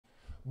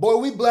Boy,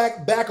 we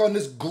back on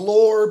this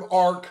GLORB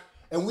arc,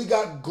 and we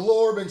got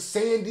GLORB and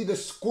Sandy the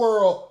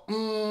Squirrel.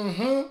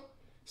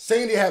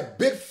 Sandy had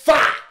big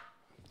fat.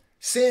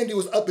 Sandy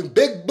was up in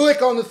big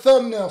blick on the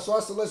thumbnail, so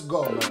I said, let's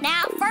go, man.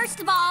 Now, first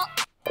of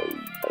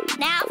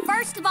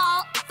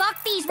all,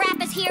 fuck these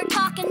rappers here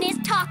talking this,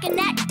 talking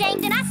that.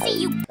 Dang, did I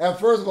see you? And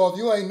first of all, if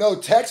you ain't know,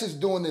 Texas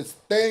doing this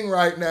thing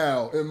right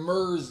now in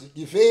MERS,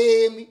 you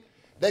feel me?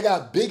 They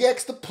got Big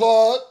X the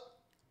plug.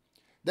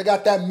 They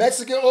got that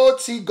Mexican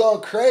OT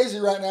going crazy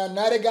right now.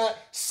 Now they got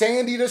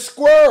Sandy the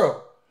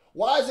Squirrel.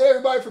 Why is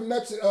everybody from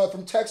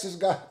Texas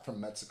from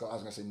Mexico? I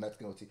was gonna say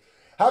Mexican OT.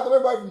 How come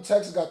everybody from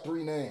Texas got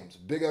 3 names?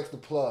 Big X the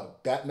plug,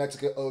 that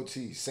Mexican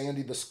OT,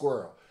 Sandy the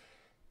Squirrel.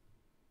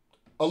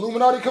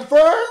 Illuminati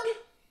confirmed?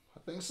 I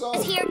think so.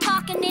 Here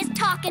talking this,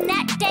 talking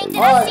that. Dang, did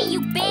I see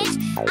you,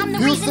 bitch? I'm the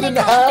reason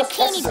they call it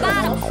Bikini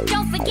Bottom.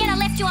 Don't forget I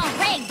left you on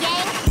red,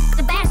 gang.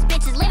 The baddest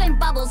bitches live in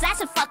bubbles, that's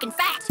a fucking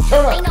fact.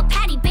 Ain't no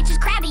patty, bitches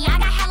crabby, I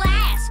got hella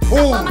ass.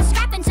 On my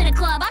strap into the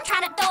club, I'm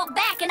trying to throw it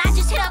back, and I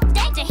just hit up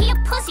Danger. He a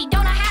pussy,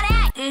 don't know how to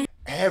act.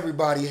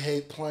 Everybody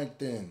hate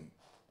Plankton.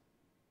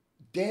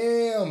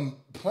 Damn,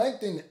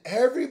 Plankton,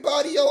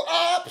 everybody, yo,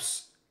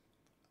 ops.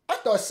 I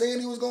thought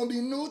Sandy was gonna be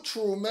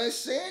neutral, man.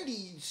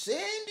 Sandy,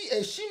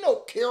 and she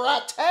know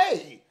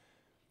karate.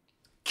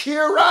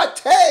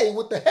 Karate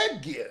with the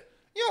headgear.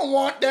 You don't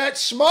want that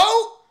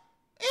smoke.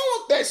 You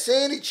don't want that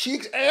Sandy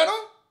Cheeks Adam.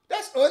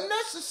 That's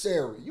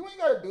unnecessary. You ain't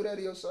gotta do that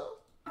to yourself.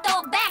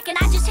 Throw it back and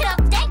I just hit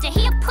up Danger.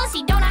 He a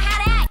pussy, don't know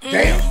how to act.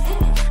 Damn.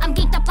 I'm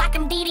geeked up like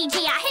I'm DDG.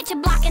 I hit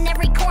your block in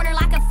every corner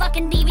like a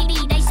fucking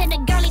DVD. They said the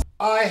girlies.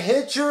 I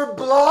hit your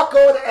block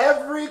on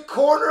every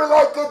corner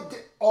like a...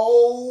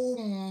 Oh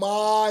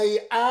my,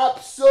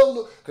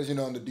 absolute. Because you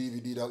know on the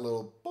DVD, that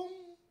little boom,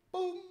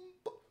 boom,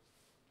 boom.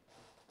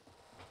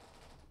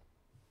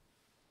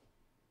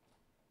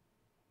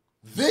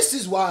 This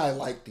is why I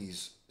like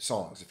these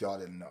songs, if y'all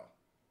didn't know.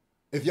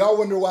 If y'all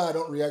wonder why I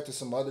don't react to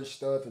some other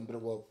stuff, and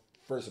well,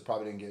 first, it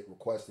probably didn't get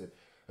requested.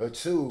 Or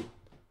two,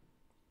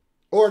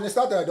 or it's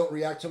not that I don't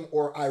react to them,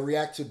 or I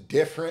react to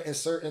different in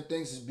certain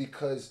things, is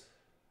because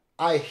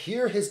I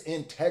hear his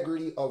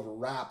integrity of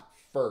rap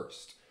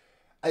first.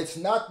 It's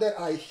not that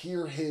I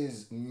hear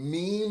his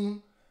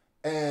meme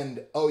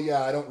and, oh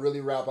yeah, I don't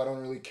really rap, I don't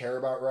really care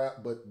about rap,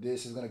 but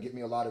this is going to get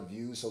me a lot of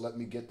views, so let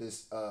me get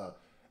this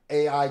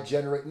AI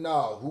generate.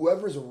 No,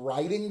 whoever's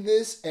writing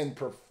this and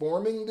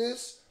performing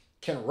this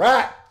can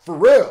rap, for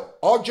real,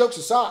 all jokes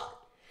aside.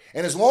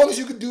 And as long as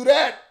you can do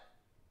that,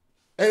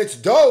 and it's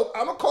dope,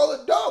 I'm going to call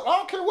it dope. I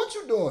don't care what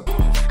you're doing.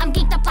 I'm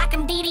geeked up like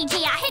I'm DDG.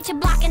 I hit your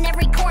block in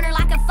every corner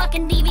like a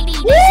fucking DVD.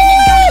 They said the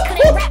girlies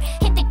couldn't rap.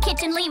 Hit the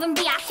kitchen, leave him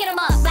be. I hit him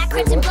up. Black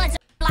Crips and Bloods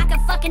like a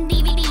fucking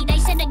DVD. They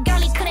said the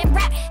girlies couldn't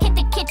rap. Hit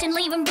the kitchen,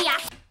 leave him be.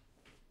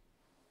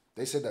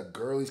 They said that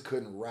girlies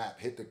couldn't rap.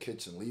 Hit the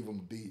kitchen, leave them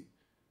be.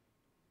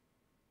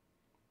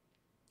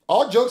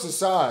 All jokes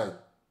aside,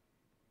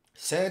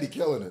 Sandy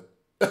killing it.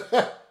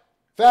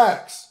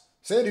 Facts.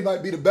 Sandy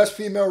might be the best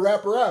female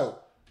rapper out.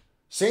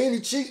 Sandy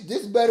Cheeks,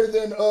 this is better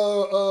than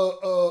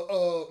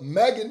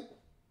Megan,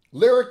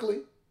 lyrically.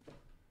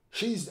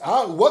 She's,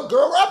 what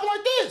girl rapping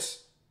like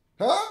this?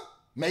 Huh?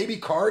 Maybe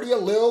Cardi a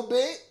little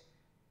bit.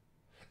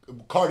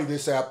 Cardi did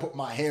say, I put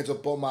my hands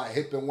up on my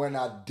hip, and when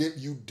I dip,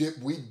 you dip,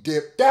 we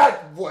dip.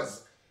 That's one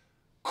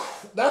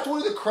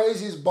of the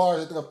craziest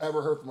bars I think I've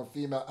ever heard from a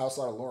female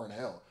outside of Lauryn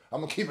Hill.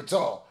 I'm gonna keep it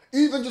tall.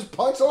 Even just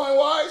punchline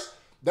wise,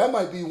 that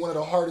might be one of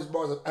the hardest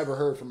bars I've ever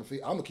heard from a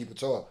female. I'm gonna keep it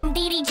tall.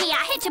 DDG,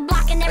 I hit your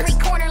block in every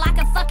corner like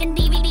a fucking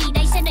DVD.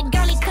 They said the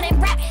girlies couldn't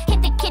rap.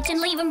 Hit the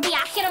kitchen, leave him be.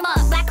 I hit him up.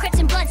 Black Crips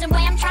and Bloods and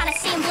way I'm trying to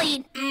see him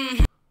bleed.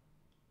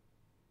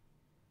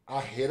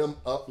 I hit him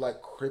up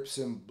like Crips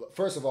and...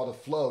 First of all, the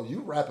flow. You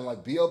rapping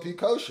like BLP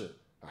Kosher.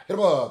 I hit him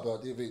up.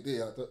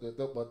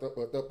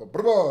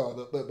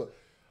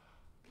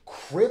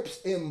 Crips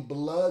and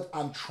Bloods.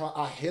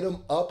 I hit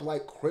him up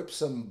like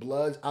Crips and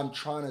Bloods. I'm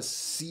trying to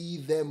see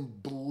them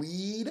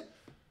bleed.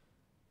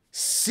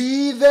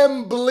 See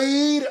them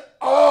bleed?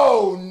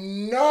 Oh,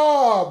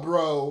 nah,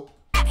 bro.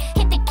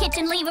 Hit the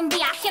kitchen, leave him be.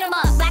 I hit him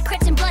up. Black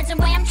Crips and Bloods and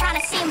way I'm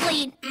trying to see him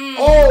bleed.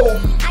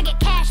 Oh. I get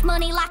cash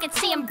money like it's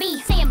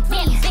CMB.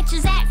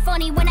 Bitches act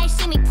funny when they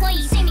see me,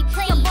 please. Your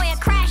boy a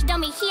crash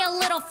dummy, he a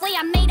little flea.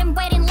 I made him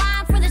wait in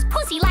line for this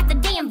pussy like the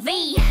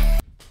DMV.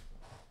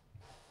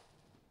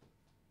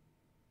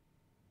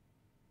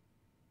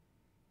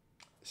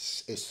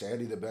 Is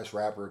Sandy the best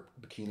rapper,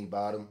 Bikini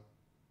Bottom?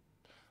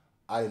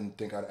 I didn't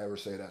think I'd ever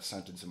say that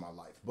sentence in my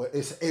life. But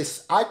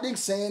I think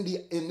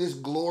Sandy in this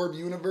GLORB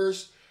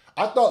universe,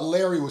 I thought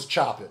Larry was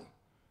chopping.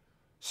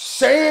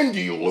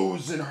 Sandy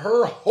losing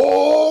her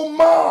whole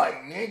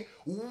mind, nigga.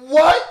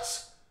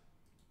 What?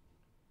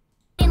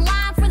 In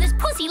line for this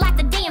pussy like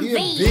the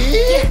DMV.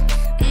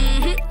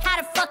 Yeah.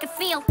 How the fuck it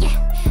feel?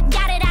 Yeah.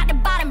 Got it out the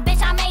bottom,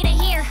 bitch, I made it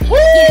here. Woo!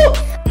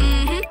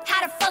 Yeah.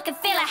 How the fuck it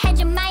feel? I had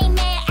your main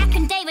man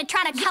acting David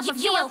trying to cop a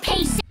few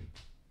piece.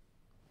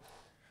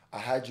 I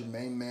had your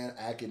main man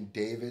acting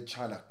David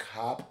trying to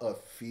cop a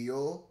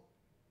feel.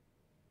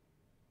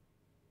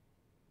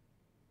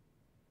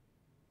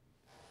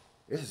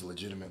 This is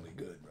legitimately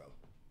good, bro.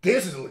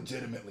 This is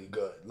legitimately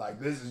good. Like,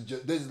 this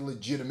is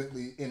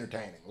legitimately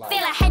entertaining. Like, feel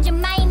I had your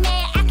main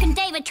man acting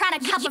David trying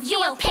to cover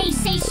you a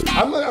PC smash.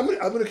 I'm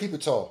gonna keep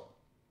it tall.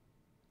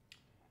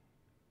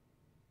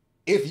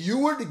 If you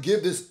were to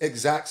give this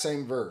exact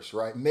same verse,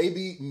 right?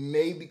 Maybe,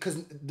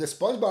 because the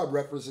SpongeBob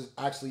references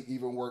actually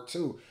even work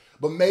too.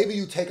 But maybe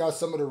you take out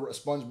some of the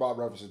SpongeBob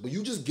references, but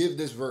you just give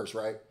this verse,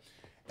 right?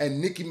 And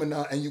Nicki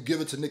Minaj, and you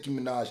give it to Nicki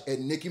Minaj,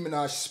 and Nicki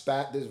Minaj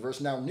spat this verse.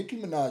 Now, Nicki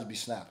Minaj be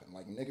snapping.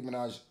 Like, Nicki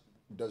Minaj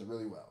does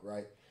really well,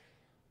 right?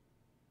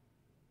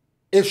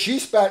 If she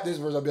spat this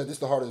verse, I'll be like, this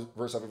is the hardest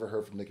verse I've ever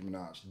heard from Nicki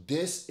Minaj.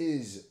 This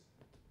is,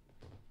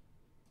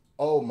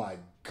 oh my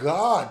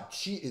God,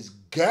 she is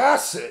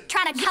gassing.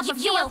 Trying to cover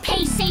you a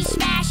PC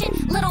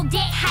smashing, little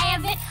dick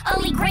having,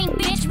 ugly green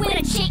bitch with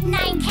a chick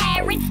named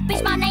Karen.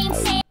 Bitch, my name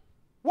said.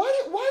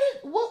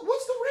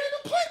 What's the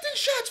random Plankton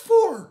shots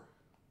for?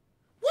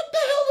 What the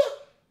hell?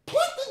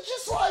 Plankton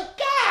just like,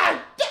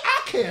 God,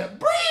 I can't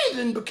breathe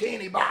in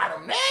Bikini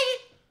Bottom, nigga.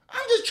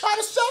 I'm just trying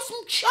to sell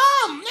some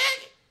chum,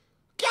 nigga.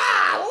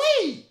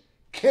 Golly.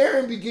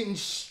 Karen be getting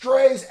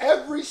strays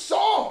every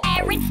song.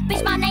 Aaron,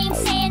 bitch, my name's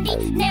Sandy.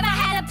 Never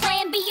had a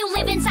plan B. You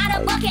live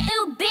inside a bucket.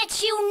 Ooh,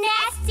 bitch, you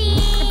nasty.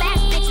 The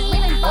best bitches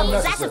live in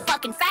bubbles. That's a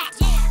fucking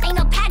fact. Ain't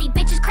no patty,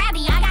 bitches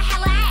crabby. I got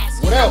hella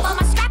ass. What else? I'm on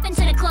my strap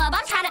into the club.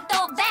 I'm trying to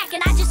throw it back,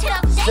 and I just hit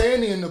up.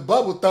 Sandy in the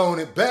bubble throwing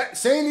it back.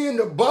 Sandy in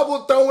the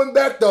bubble throwing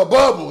back the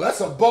bubble.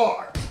 That's a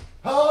bar.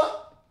 Huh?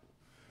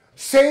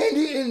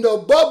 Sandy in the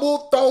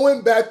bubble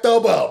throwing back the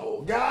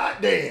bubble. God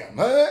damn,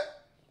 huh?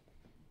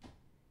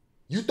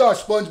 You thought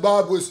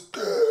SpongeBob was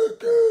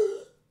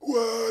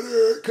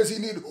water because he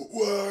needed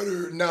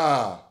water.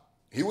 Nah,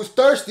 he was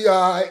thirsty,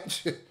 all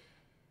right.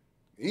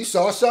 He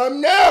saw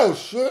something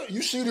else.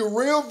 You see the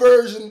real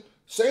version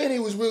saying he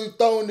was really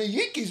throwing the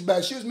Yeekies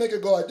back. She was making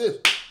it go like this.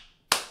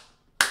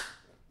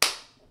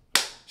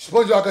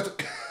 SpongeBob got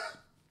the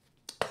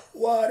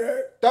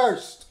water.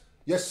 Thirst.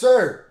 Yes,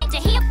 sir.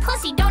 He a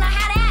pussy, don't know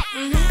how to act.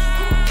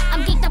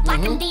 I'm geeked up like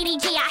a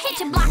DDG. I hit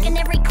your block in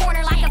every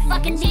corner like a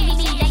fucking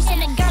DVD. They said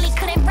the girlie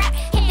couldn't rap.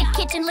 Hit the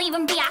kitchen, leave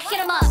him be. I hit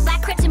him up.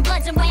 Black Crips and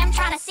Bloods away, I'm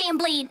trying to see him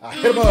bleed. I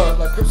hit him up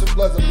like Crips and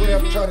Bloods away,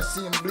 I'm trying to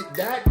see him bleed.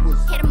 That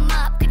was... Hit him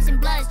up, Crips and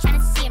Bloods, trying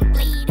to see him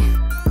bleed.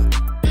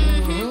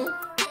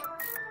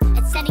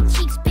 It's any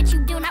cheeks, bitch,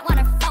 you do not want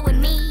to fuck with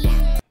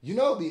me. You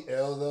know the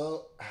L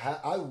though?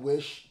 I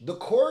wish the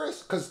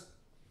chorus, because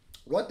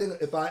one thing,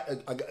 if I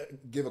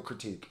give a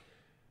critique,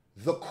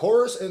 the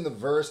chorus and the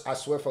verse, I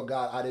swear for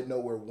God, I didn't know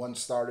where one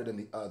started and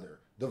the other.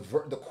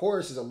 The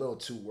chorus is a little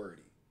too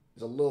wordy.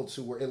 It's a little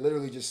too wordy. It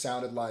literally just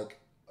sounded like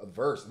a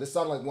verse. This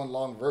sounded like one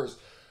long verse.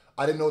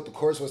 I didn't know what the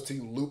chorus was till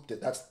you looped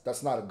it.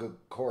 That's not a good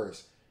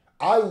chorus.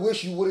 I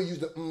wish you would have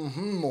used the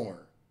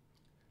more.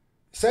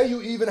 Say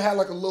you even had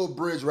like a little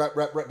bridge, rap,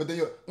 but then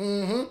you're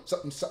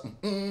something, something,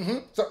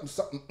 something,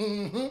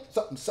 something,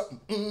 something,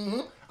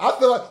 something, I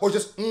feel like, or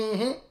just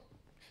I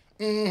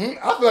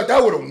feel like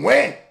that would have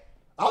went.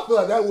 I feel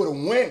like that would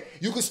have went.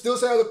 You could still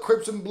say the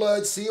Crips and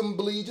Blood, see them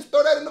bleed. Just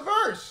throw that in the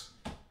verse.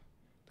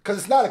 Because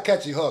it's not a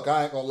catchy hook.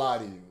 I ain't gonna lie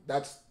to you.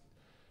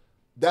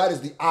 That is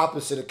the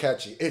opposite of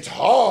catchy. It's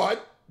hard,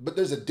 but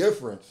there's a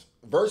difference.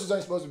 Verses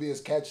ain't supposed to be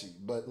as catchy,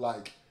 but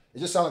like, it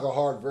just sounds like a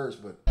hard verse,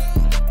 but.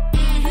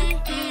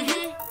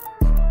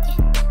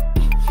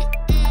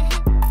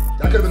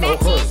 That could have been the whole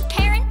chorus.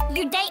 Karen,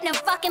 you dating a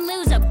fucking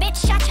loser.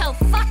 Bitch, shut your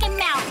fucking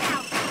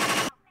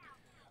mouth.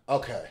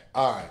 Okay,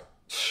 all right.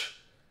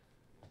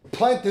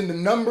 Plankton, the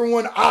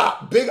 #1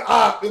 op, big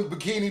op in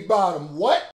Bikini Bottom. What?